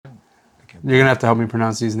You're gonna have to help me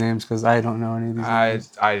pronounce these names because I don't know any of these names.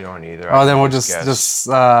 I don't either. Oh, then we'll just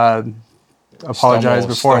apologize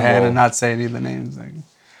beforehand and not say any of the names.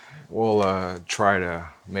 We'll try to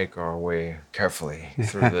make our way carefully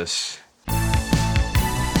through this.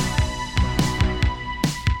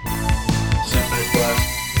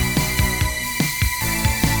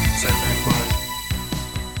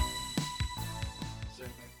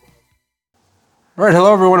 All right,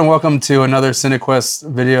 hello everyone and welcome to another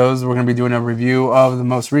CineQuest videos. We're going to be doing a review of the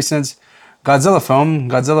most recent Godzilla film,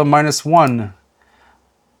 Godzilla -1.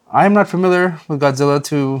 I'm not familiar with Godzilla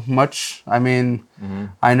too much. I mean,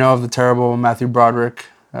 I know of the terrible Matthew Broderick.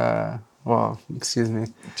 Excuse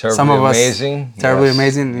me. Terribly amazing. Terribly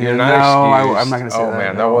amazing. You're no, I'm not going to say that. Oh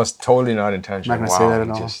man, that was totally not intentional. I'm not going to say that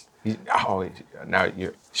at all. Now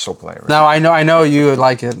you're so polite. Right? No, I know you would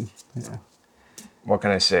like it. Yeah. What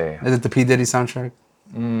can I say? Is it the P. Diddy soundtrack?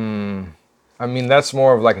 I mean, that's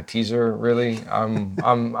more of like a teaser, really.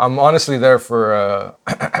 I'm honestly there for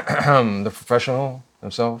the professional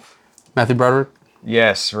himself. Matthew Broderick?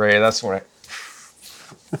 Yes, Ray. That's what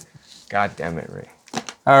God damn it, Ray.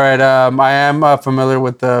 All right. I am familiar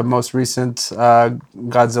with the most recent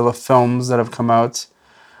Godzilla films that have come out.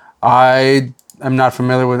 I am not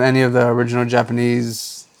familiar with any of the original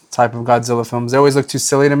Japanese type of Godzilla films. They always look too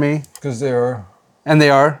silly to me. Because they are. And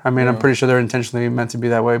they are. I mean, I'm pretty sure they're intentionally meant to be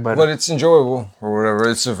that way. But it's enjoyable or whatever.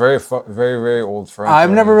 It's a very, very old franchise.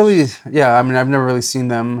 I've never really seen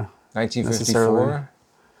them. 1954.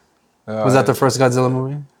 Was that the first Godzilla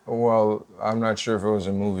movie? Well, I'm not sure if it was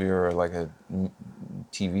a movie or like a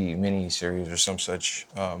TV mini-series or some such.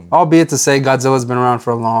 Albeit to say Godzilla's been around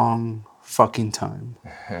for a long fucking time.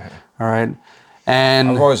 All right.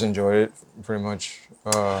 And I've always enjoyed it, pretty much.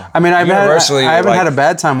 I mean, I haven't had a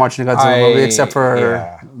bad time watching a Godzilla movie, except for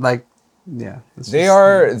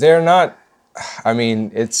they're not. I mean,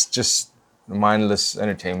 it's just mindless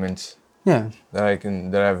entertainment. Yeah. That I've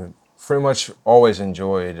pretty much always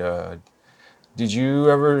enjoyed. Did you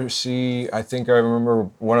ever see? I think I remember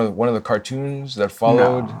one of the cartoons that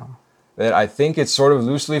followed. No. That I think it sort of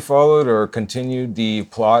loosely followed or continued the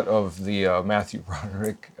plot of the Matthew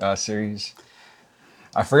Broderick series.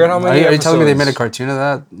 I forget how many. Are you telling me they made a cartoon of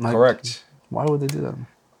that? Like, correct. Why would they do that?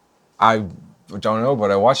 I don't know,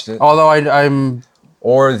 but I watched it. Although I'm.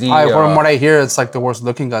 From what I hear, it's like the worst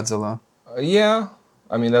looking Godzilla. Yeah,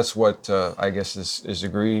 I mean that's what I guess is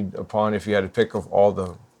agreed upon. If you had to pick of all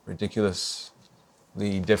the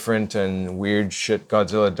ridiculously different and weird shit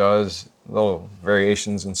Godzilla does, little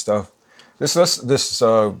variations and stuff. This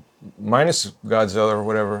minus Godzilla or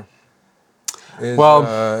whatever is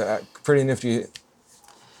pretty nifty.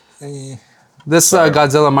 This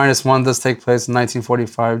Godzilla -1 does take place in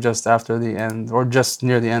 1945, just after the end, or just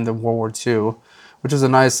near the end of World War II, which is a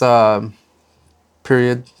nice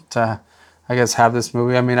period to, I guess, have this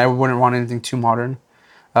movie. I mean, I wouldn't want anything too modern.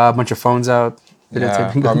 A bunch of phones out.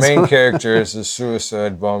 Yeah, our main character is a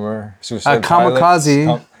suicide bomber.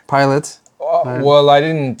 Kamikaze pilot. Well, I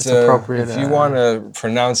didn't. It's appropriate. If you want to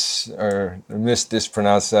pronounce or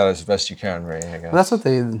mispronounce that as best you can, Ray, I guess. Well, that's what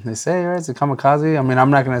they say, right? It's a kamikaze. I mean, I'm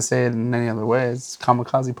not going to say it in any other way. It's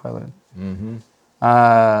kamikaze pilot. Mm-hmm.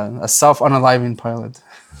 A self-unaliving pilot.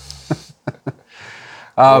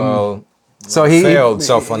 So he failed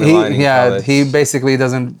self-unaliving pilot. He basically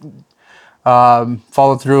doesn't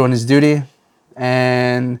follow through on his duty,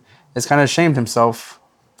 and has kind of shamed himself.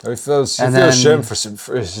 He feels shame for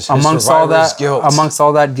his amongst guilt. Amongst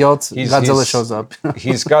all that guilt, Godzilla shows up.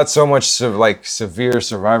 He's got so much severe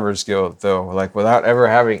survivor's guilt, though. Like without ever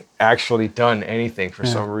having actually done anything for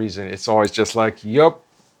some reason, it's always just like, "Yup,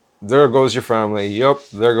 there goes your family. Yup,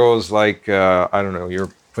 there goes I don't know, your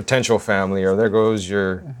potential family, or there goes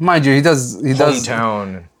your." Mind you, he does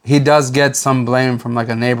hometown. He does get some blame from like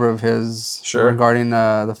a neighbor of his regarding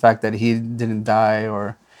the fact that he didn't die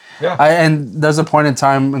or. Yeah. And there's a point in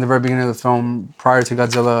time in the very beginning of the film, prior to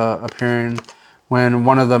Godzilla appearing, when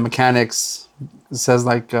one of the mechanics says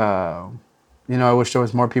like, I wish there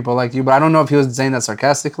was more people like you. But I don't know if he was saying that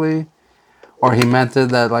sarcastically, or he meant it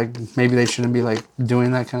that like maybe they shouldn't be like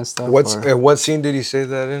doing that kind of stuff. What scene did he say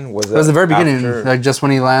that in? It was the very beginning, like just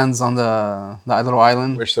when he lands on the little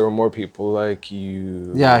island. Wish there were more people like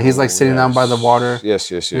you. Yeah, he's like sitting down by the water. Yes.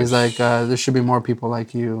 He's like, there should be more people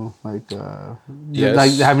like you, like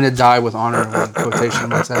having to die with honor, with quotation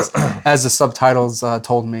marks, as the subtitles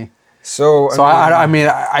told me. So I mean,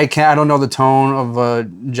 I don't know the tone of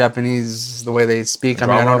Japanese, the way they speak. I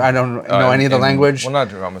mean, I don't know any of the language. Well, not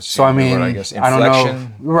drama. So I mean, I guess I don't know.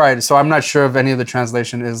 Right. So I'm not sure if any of the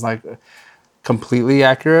translation is like completely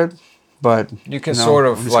accurate, but you can sort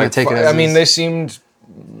of like. Take it as they seemed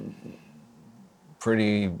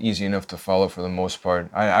pretty easy enough to follow for the most part.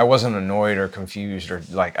 I wasn't annoyed or confused or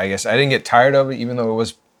like, I guess I didn't get tired of it, even though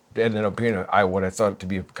it ended up being what I thought to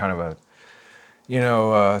be kind of a,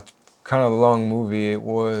 kind of a long movie. It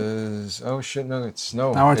was, oh shit, no, Hour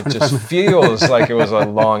and it 25 just minutes. feels like it was a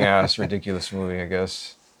long ass, ridiculous movie, I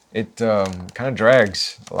guess. It kind of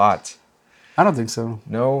drags a lot. I don't think so.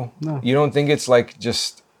 No? No. You don't think it's like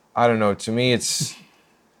just, I don't know, to me it's,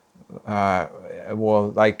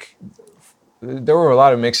 well, like, there were a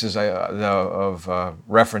lot of mixes of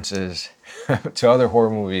references to other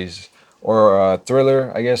horror movies or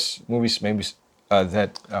thriller, I guess, movies maybe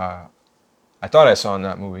that I thought I saw in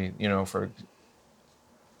that movie. For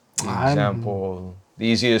example, the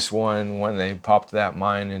easiest one when they popped that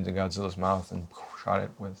mine into Godzilla's mouth and shot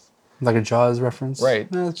it with. Like a Jaws reference, right?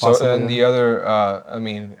 Yeah, So and the other, I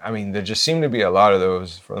mean, there just seemed to be a lot of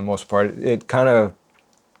those for the most part. It kind of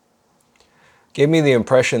gave me the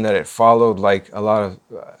impression that it followed like a lot of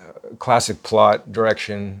classic plot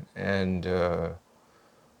direction and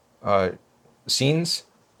scenes.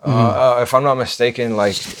 If I'm not mistaken,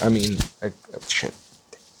 shit.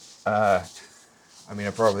 I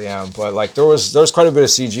probably am, but like there was quite a bit of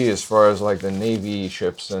CG as far as like the Navy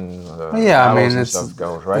ships and battles and stuff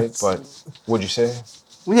goes, right? But would you say?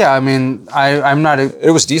 Yeah, I'm not.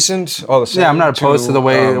 It was decent, all the same. Yeah, I'm not opposed to the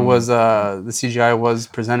way it was. The CGI was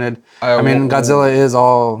presented. Godzilla is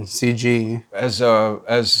all CG. As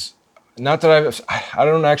not that I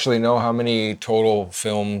don't actually know how many total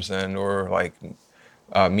films or like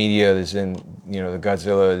media is in the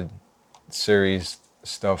Godzilla series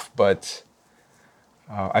stuff, but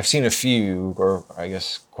I've seen a few, or I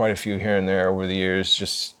guess quite a few here and there over the years,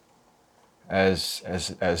 just as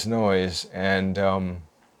noise. And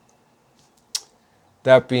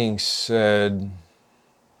that being said,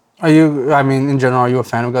 in general, are you a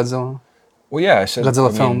fan of Godzilla? Well, yeah, I said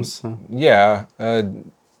Godzilla films. So. Yeah,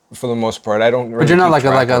 for the most part, I don't. Really but you're not like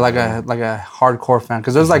a hardcore fan,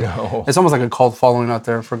 because there's like it's almost like a cult following out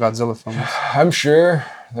there for Godzilla films. I'm sure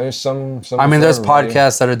there's some. There's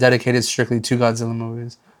podcasts that are dedicated strictly to Godzilla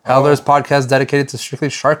movies. Hell, there's podcasts dedicated to strictly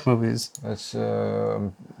shark movies. Let's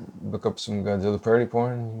look up some Godzilla parody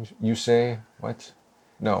porn. You say what?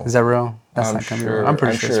 No. Is that real? That's not gonna be real. I'm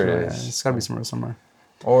pretty sure it's real. It is. Yeah. It's got to be somewhere.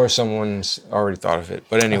 Or someone's already thought of it.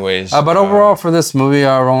 But anyways. But overall, for this movie,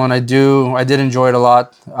 Roland, I did enjoy it a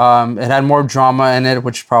lot. It had more drama in it,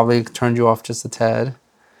 which probably turned you off just a tad.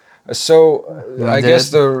 So I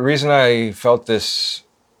guess the reason I felt this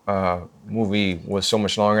movie was so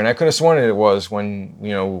much longer, and I could have sworn it was when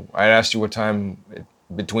I asked you what time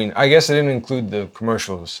between. I guess I didn't include the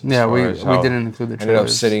commercials. Yeah, we didn't include the trailers. Ended up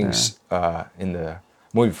sitting in the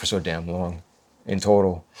movie for so damn long, in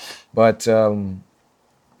total, but.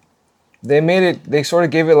 They sort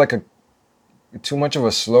of gave it like too much of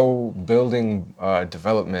a slow building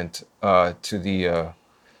development to the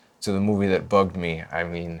movie that bugged me.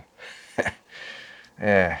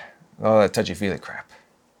 All that touchy-feely crap.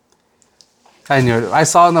 I knew it. I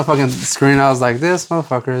saw it on the fucking screen. I was like, this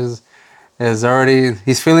motherfucker is already,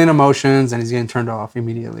 he's feeling emotions and he's getting turned off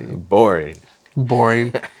immediately. Boring.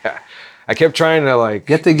 I kept trying to like.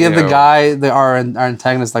 You have to give the guy, our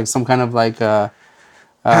antagonist, like some kind of like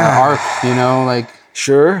arc,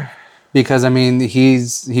 Sure. Because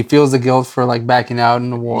he feels the guilt for like backing out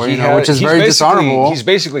in the war, which is very dishonorable. He's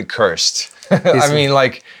basically cursed.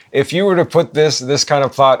 If you were to put this kind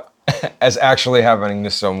of plot as actually happening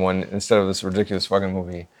to someone instead of this ridiculous fucking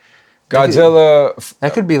movie, Godzilla.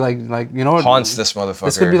 That could be like what haunts this motherfucker.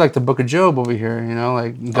 This could be like the Book of Job over here.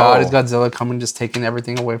 God is Godzilla coming, just taking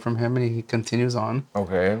everything away from him, and he continues on.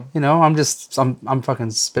 Okay. I'm fucking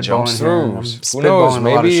spitballing Jumps through. Who knows?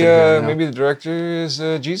 Maybe the director is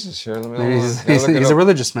Jesus here. He's a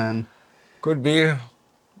religious man. Could be.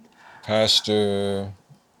 Pastor.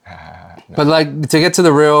 No. But like to get to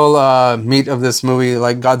the real meat of this movie,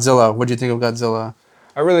 like Godzilla. What do you think of Godzilla?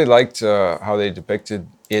 I really liked how they depicted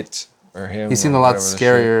it. Or him. He seemed a lot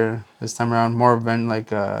scarier this time around, more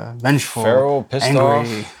vengeful, feral, pissed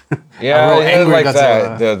angry. Off. Yeah, angry like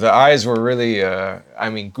Godzilla. that. The eyes were really,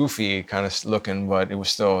 goofy kind of looking, but it was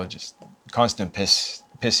still just constant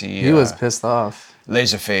pissy. He was pissed off.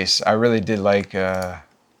 Laser face. I really did like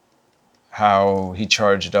how he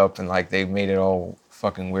charged up, and like they made it all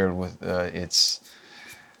fucking weird with its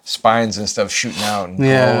spines and stuff shooting out and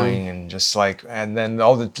glowing and just like, and then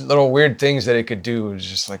all the little weird things that it could do was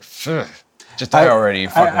just like, just die already.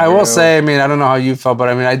 I will say, I don't know how you felt, but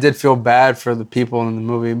I did feel bad for the people in the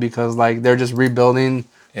movie because like they're just rebuilding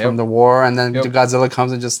from the war, and then Godzilla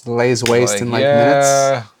comes and just lays waste in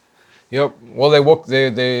minutes. Yep. Well, they woke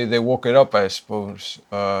it up, I suppose,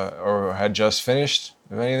 or had just finished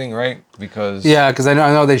if anything, right? Because Yeah, because I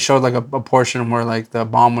know they showed like a portion where like the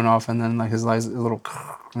bomb went off and then like his eyes a little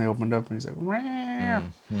and they opened up and he's like. Meow.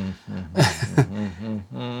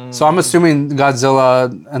 So I'm assuming Godzilla,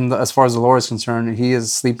 and as far as the lore is concerned, he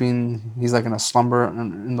is sleeping. He's like in a slumber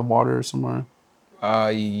in the water somewhere.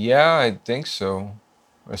 Yeah, I think so.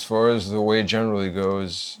 As far as the way it generally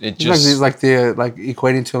goes, it He's just like the like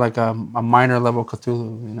equating to like a minor level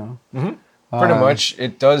Cthulhu, you know. pretty much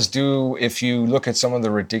it does do. If you look at some of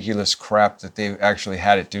the ridiculous crap that they actually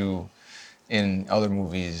had it do in other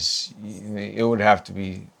movies, it would have to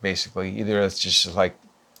be basically either it's just like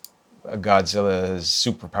a Godzilla's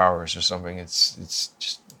superpowers or something. It's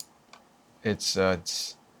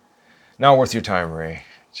not worth your time, Ray.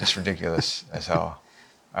 It's just ridiculous as hell.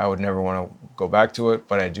 I would never want to go back to it,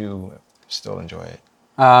 but I do still enjoy it.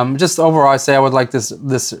 Just overall, I say I would like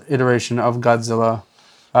this iteration of Godzilla.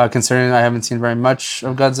 Considering I haven't seen very much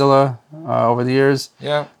of Godzilla over the years.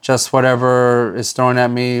 Yeah. Just whatever is thrown at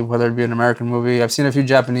me, whether it be an American movie. I've seen a few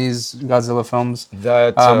Japanese Godzilla films.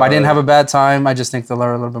 That I didn't have a bad time. I just think they're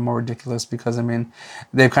a little bit more ridiculous because I mean,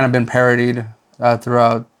 they've kind of been parodied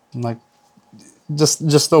throughout, like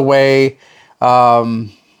just the way,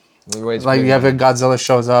 it's like been, you have a Godzilla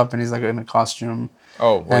shows up and he's like in a costume.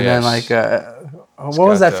 oh, well, And then yes. what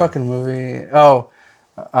was that fucking movie? Oh,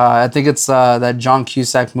 I think it's that John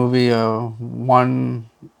Cusack movie, One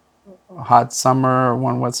Hot Summer or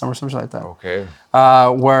One Wet Summer, something like that. Okay.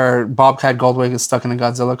 Where Bobcat Goldthwait is stuck in a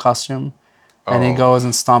Godzilla costume, and he goes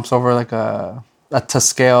and stomps over like a to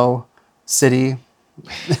scale city,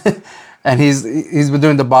 and he's been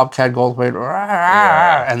doing the Bobcat Goldthwait,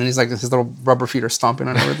 and then he's like his little rubber feet are stomping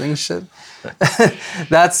on everything and shit.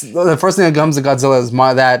 That's the first thing that comes to Godzilla is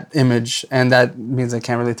that image, and that means I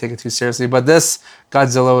can't really take it too seriously. But this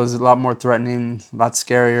Godzilla was a lot more threatening, a lot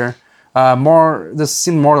scarier. This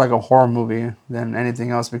seemed more like a horror movie than anything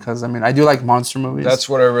else because I mean I do like monster movies. That's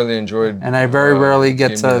what I really enjoyed, and I very rarely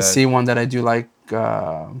get to see one that I do like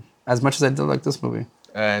as much as I did like this movie.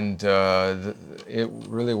 And it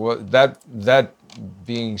really was that. That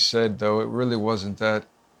being said, though, it really wasn't that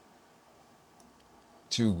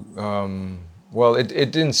too. Well, it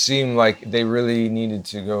didn't seem like they really needed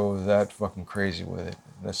to go that fucking crazy with it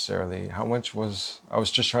necessarily. How much was? I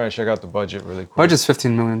was just trying to check out the budget really quick. Budget's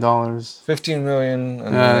 $15 million. 15 million,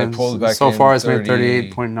 and then they pulled back. So in far, it's 30,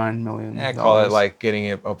 made $38.9 million. I call it like getting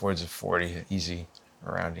it upwards of 40, easy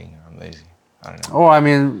rounding. I'm lazy. I don't know. Oh, I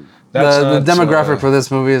mean, the demographic for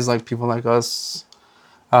this movie is like people like us,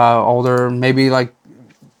 older, maybe like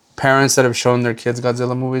parents that have shown their kids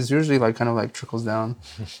Godzilla movies. Usually, like kind of like trickles down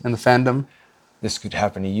in the fandom. This could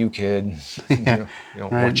happen to you, kid. You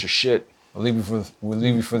don't watch your shit. We'll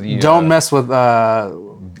leave you for the. Don't mess with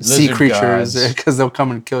sea creatures because they'll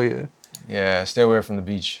come and kill you. Yeah, stay away from the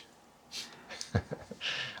beach.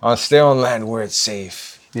 Stay on land where it's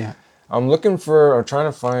safe. Yeah. I'm trying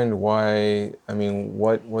to find why. I mean,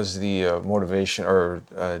 what was the motivation or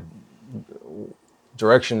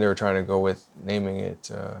direction they were trying to go with naming it?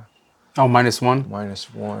 -1?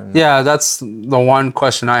 -1. Yeah, that's the one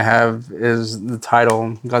question I have is the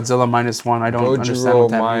title, Godzilla -1. I don't understand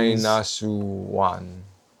what that means. -1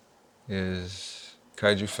 is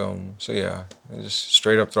kaiju film. So yeah, just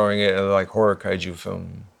straight up throwing it at like horror kaiju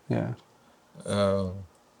film. Yeah.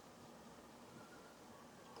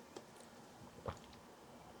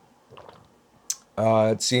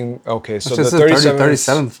 It seemed okay. So the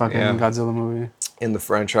 37th fucking Godzilla movie in the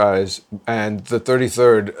franchise, and the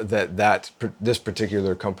 33rd this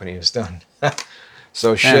particular company has done.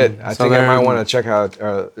 So shit, I think I might want to check out,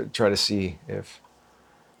 try to see if.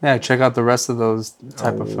 Yeah, check out the rest of those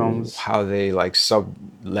type of films. How they like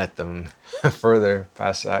sublet them further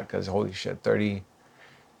past that, because holy shit,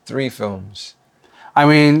 33 films. I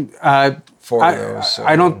mean, 4 of those. So.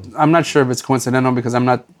 I'm not sure if it's coincidental because I'm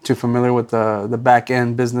not too familiar with the back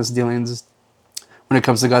end business dealings when it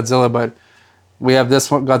comes to Godzilla. But we have this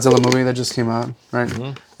one Godzilla movie that just came out, right?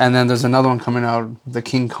 Mm-hmm. And then there's another one coming out, the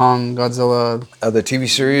King Kong Godzilla. The TV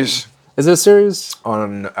series. Is it a series?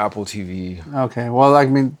 On Apple TV. Okay. Well, I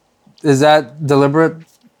mean, is that deliberate?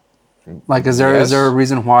 Like, is there a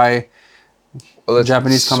reason why the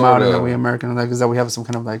Japanese come out and then we American? Like, is that we have some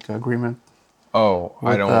kind of like agreement? Oh,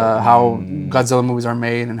 with, I don't. How Godzilla movies are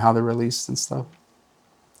made and how they're released and stuff.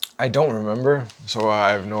 I don't remember, so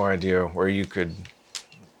I have no idea where you could.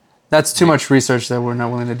 That's too much research that we're not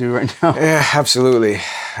willing to do right now. Yeah, absolutely.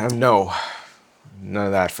 No, none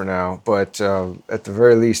of that for now. But at the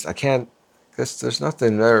very least, I can't. There's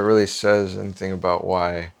nothing there that really says anything about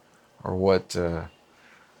why or what the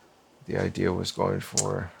idea was going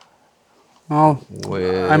for. Well,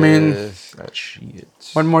 with I mean, that shit.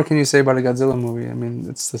 what more can you say about a Godzilla movie? I mean,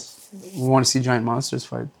 it's this. We want to see giant monsters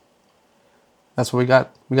fight. That's what we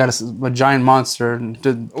got. We got a giant monster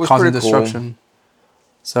causing destruction. Cool.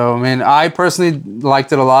 So, I mean, I personally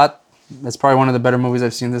liked it a lot. It's probably one of the better movies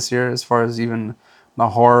I've seen this year, as far as even the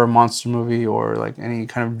horror monster movie or like any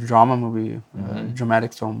kind of drama movie,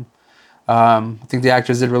 dramatic film. I think the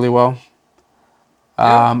actors did really well.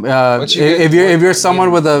 If you're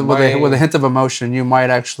someone with a hint of emotion, you might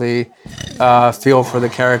actually feel for the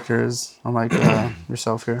characters, unlike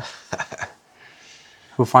yourself here,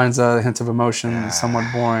 who finds a hint of emotion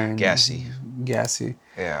somewhat boring, gassy. Yeah,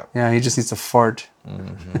 he just needs to fart.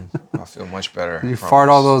 I'll feel much better. You fart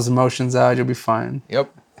all those emotions out, you'll be fine.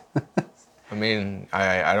 Yep. I mean,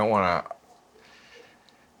 I don't want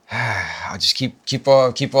to. I'll just keep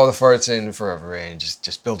all the farts in forever, and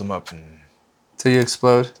just build them up and. Till you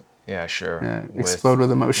explode. Yeah, sure. Yeah, explode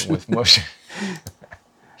with emotion. With motion.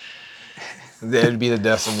 That'd be the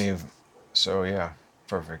death of me. So yeah,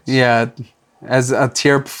 perfect. Yeah, as a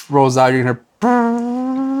tear rolls out, you're gonna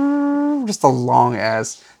just a long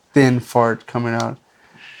ass thin fart coming out.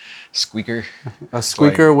 Squeaker. A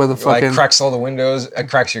squeaker with a fucking... Like cracks all the windows, it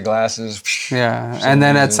cracks your glasses. Yeah, and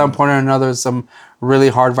then at some point or another, some really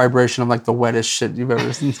hard vibration of like the wettest shit you've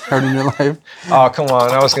ever heard in your life. Oh, come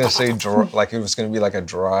on. I was going to say like it was going to be like a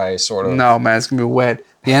dry sort of... No, man, it's going to be wet.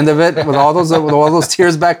 The end of it, with all those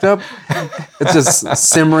tears backed up, it's just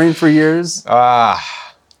simmering for years. Yeah.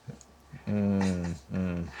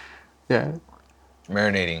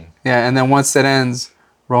 Marinating. Yeah, and then once it ends,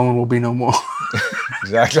 Roland will be no more.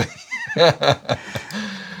 Exactly.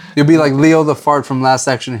 You'll be like Leo the Fart from Last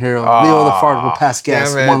Action Hero. Leo the Fart will pass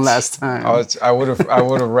gas one last time. I would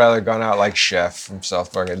have rather gone out like Chef from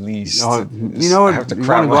South Park at least. You know what? I have to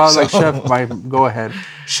crap myself. Go out like Chef? Go ahead.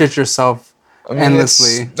 Shit yourself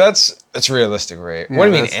endlessly. It's realistic, right? Yeah, what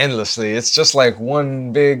do you mean endlessly? It's just like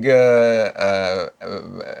one big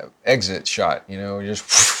exit shot, you know,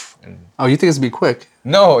 just. Oh, you think it's gonna be quick?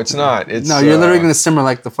 No, it's not. You're literally gonna simmer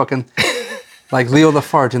like the fucking, like Leo the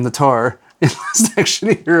Fart in the tar in Last Action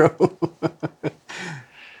Hero.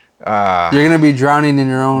 You're gonna be drowning in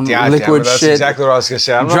your own liquid that's shit. That's exactly what I was gonna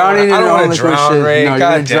say. I don't want to drown, Ray. No, you're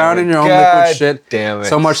gonna drown in your own liquid shit. Damn it.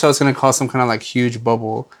 So much so it's gonna cause some kind of like huge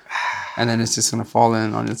bubble, and then it's just gonna fall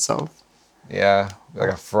in on itself. Yeah,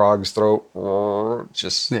 like a frog's throat,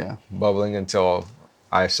 just bubbling until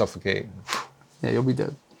I suffocate. Yeah, you'll be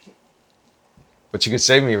dead. But you could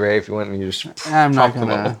save me, Ray, if you want me to just. I'm not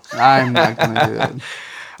gonna do that.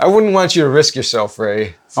 I wouldn't want you to risk yourself,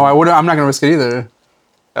 Ray. Oh, I wouldn't. I'm not gonna risk it either.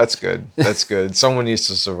 That's good. That's good. Someone needs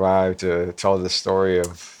to survive to tell the story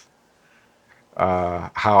of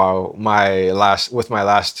how my last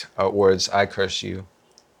words, I curse you.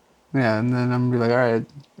 Yeah, and then I'm gonna be like, all right.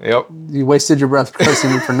 Yep. You wasted your breath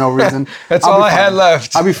cursing me for no reason. That's all I had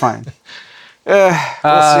left. I'll be fine. We'll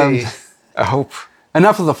see. I hope.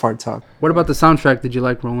 Enough of the fart talk. What about the soundtrack? Did you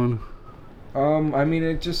like, Roland? I mean,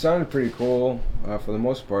 it just sounded pretty cool for the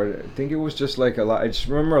most part. I think it was just like a lot. I just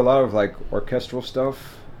remember a lot of like orchestral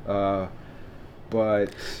stuff.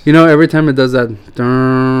 But you know, every time it does that,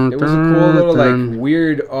 it was a cool little like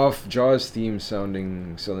weird off Jaws theme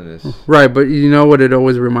sounding silliness. Right, but you know what it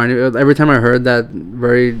always reminded me of? Every time I heard that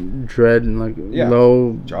very dread and like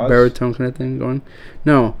low Jaws? Baritone kind of thing going.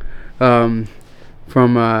 No, from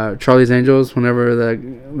Charlie's Angels, whenever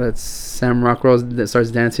that Sam Rockwell that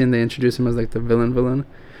starts dancing, they introduce him as like the villain.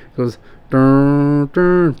 It goes dun,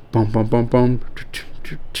 dun, bum bum bum bum,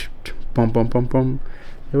 bum bum bum bum.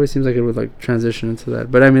 It always seems like it would like transition into that,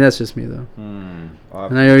 but I mean that's just me though. And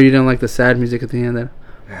I know you didn't like the sad music at the end. It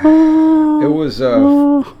was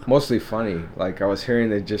mostly funny. Like I was hearing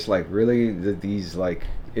that just like really these like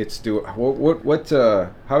how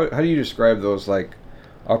do you describe those like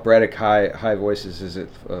operatic high voices? Is it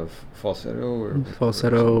falsetto or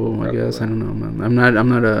falsetto? I guess I don't know, man. I'm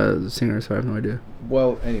not a singer, so I have no idea.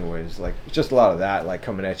 Well, anyways, like just a lot of that like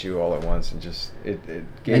coming at you all at once, and just it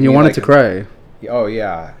gave and you me, wanted like, to cry. Oh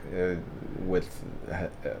yeah, with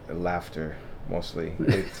laughter mostly.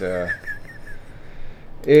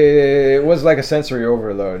 It was like a sensory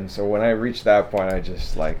overload, and so when I reached that point, I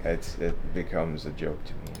just like it becomes a joke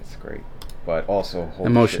to me. It's great, but also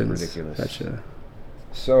emotions ridiculous. Gotcha.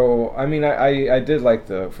 So I mean, I did like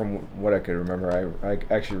from what I could remember, I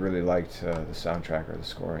actually really liked the soundtrack or the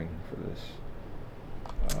scoring for this.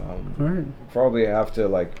 Alright. Probably have to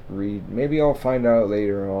like read. Maybe I'll find out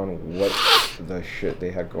later on what the shit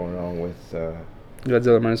they had going on with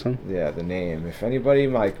Godzilla -1. Yeah, the name. If anybody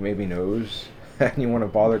like maybe knows and you want to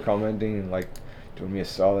bother commenting and like Doing me a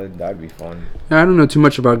solid. That'd be fun. I don't know too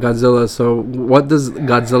much about Godzilla, so what does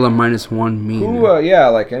Godzilla -1 mean? Who? Yeah,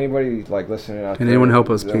 like anybody like listening out Can there. anyone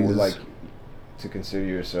help us, that please? would like to consider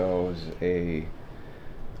yourselves a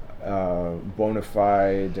bona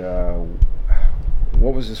fide.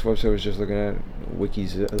 What was this website I was just looking at?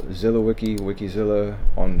 Wikizilla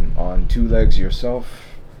on two legs yourself.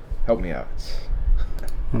 Help me out.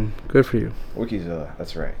 Good for you. Wikizilla,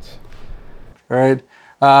 that's right. All right.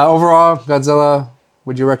 Overall, Godzilla,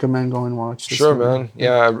 would you recommend going and watch this Sure, movie? man.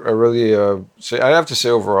 Yeah, I really say I have to say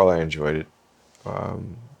overall I enjoyed it.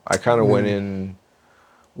 I kind of went in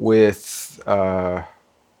with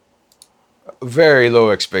very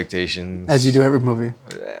low expectations. As you do every movie.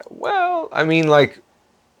 Well, I mean, like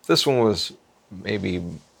this one was maybe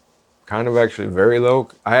kind of actually very low.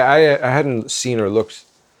 I hadn't seen or looked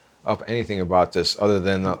up anything about this other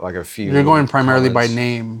than like a few. You're going primarily by comments.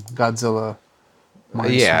 name, Godzilla.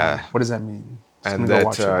 Yeah. -1. What does that mean? Just And gonna go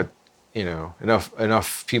watch that it. you know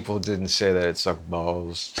enough people didn't say that it sucked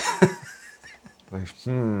balls. Like,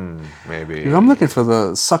 maybe. Dude, I'm looking for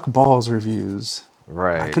the suck balls reviews.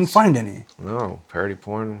 Right. I couldn't find any. No, parody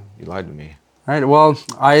porn. You lied to me. All right. Well,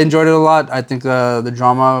 I enjoyed it a lot. I think the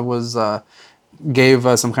drama was gave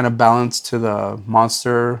some kind of balance to the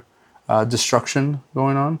monster destruction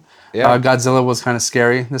going on. Yeah. Godzilla was kind of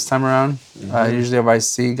scary this time around. Usually, if I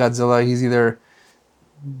see Godzilla, he's either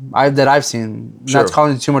I've seen Sure. not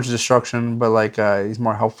calling it too much destruction, but like he's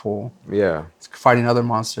more helpful. Yeah. Fighting other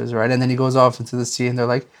monsters, right? And then he goes off into the sea, and they're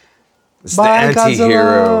like, It's "Bye, the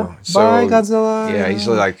anti-hero. Godzilla. Bye, Godzilla." Yeah, he's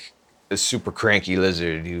like a super cranky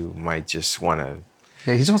lizard who might just want to.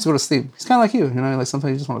 Yeah, he just wants to go to sleep. He's kind of like you, you know. Like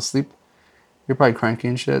sometimes you just want to sleep. You're probably cranky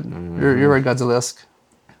and shit. You're right, Godzilla-esque.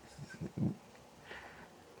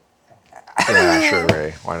 Yeah, sure,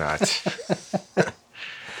 Ray. Why not?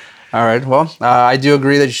 All right. Well, I do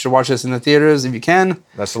agree that you should watch this in the theaters if you can.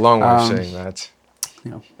 That's a long way of saying that.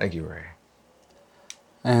 You know. Thank you, Ray.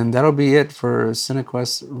 And that'll be it for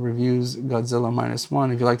CineQuest Reviews Godzilla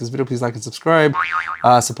 -1. If you like this video, please like and subscribe.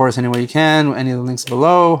 Support us any way you can. Any of the links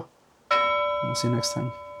below. We'll see you next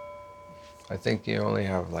time. I think you only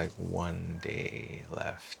have like 1 day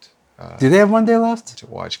left. Do they have 1 day left? To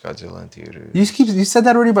watch Godzilla in theaters. You said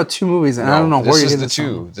that already about 2 movies, and I don't know where you This hit is the this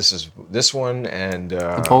two. from. This is this one and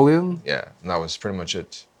Napoleon? Yeah, and that was pretty much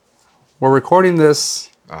it. We're recording this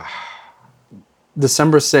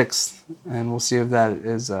December 6th, and we'll see if that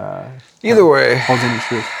is Either way, holds any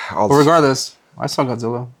truth. But regardless, I saw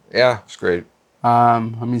Godzilla. Yeah, it's great. I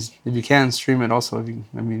mean, if you can stream it, also if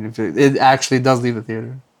it actually does leave the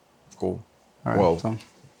theater. Cool. All right, well, so,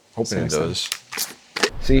 hoping it does.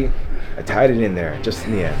 See, I tied it in there just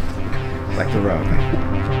in the end, like the rub.